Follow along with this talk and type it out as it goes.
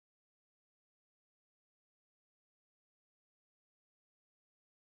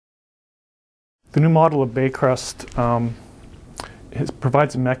The new model of Baycrest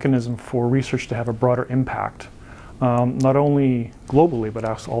provides a mechanism for research to have a broader impact, not only globally but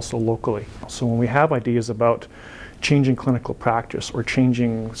also locally. So when we have ideas about changing clinical practice or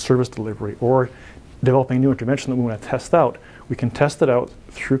changing service delivery or developing a new intervention that we want to test out, we can test it out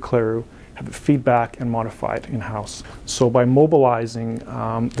through Claro, have it feedback and modify it in-house. So by mobilizing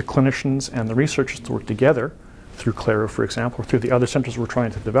the clinicians and the researchers to work together through Claro, for example, or through the other centers we're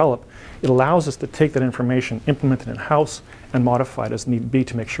trying to develop, it allows us to take that information, implement it in-house, and modify it as need be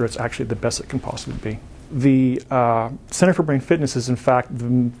to make sure it's actually the best it can possibly be. The Center for Brain Fitness is in fact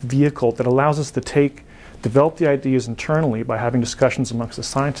the vehicle that allows us to develop the ideas internally by having discussions amongst the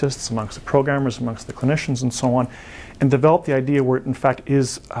scientists, amongst the programmers, amongst the clinicians, and so on, and develop the idea where it in fact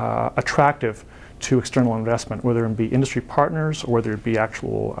is attractive to external investment, whether it be industry partners or whether it be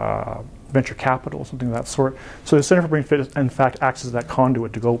actual venture capital, something of that sort. So the Center for Brain Fitness in fact acts as that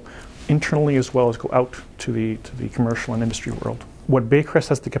conduit to go internally as well as go out to the commercial and industry world. What Baycrest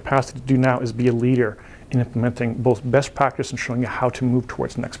has the capacity to do now is be a leader in implementing both best practice and showing you how to move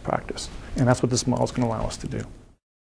towards next practice. And that's what this model is going to allow us to do.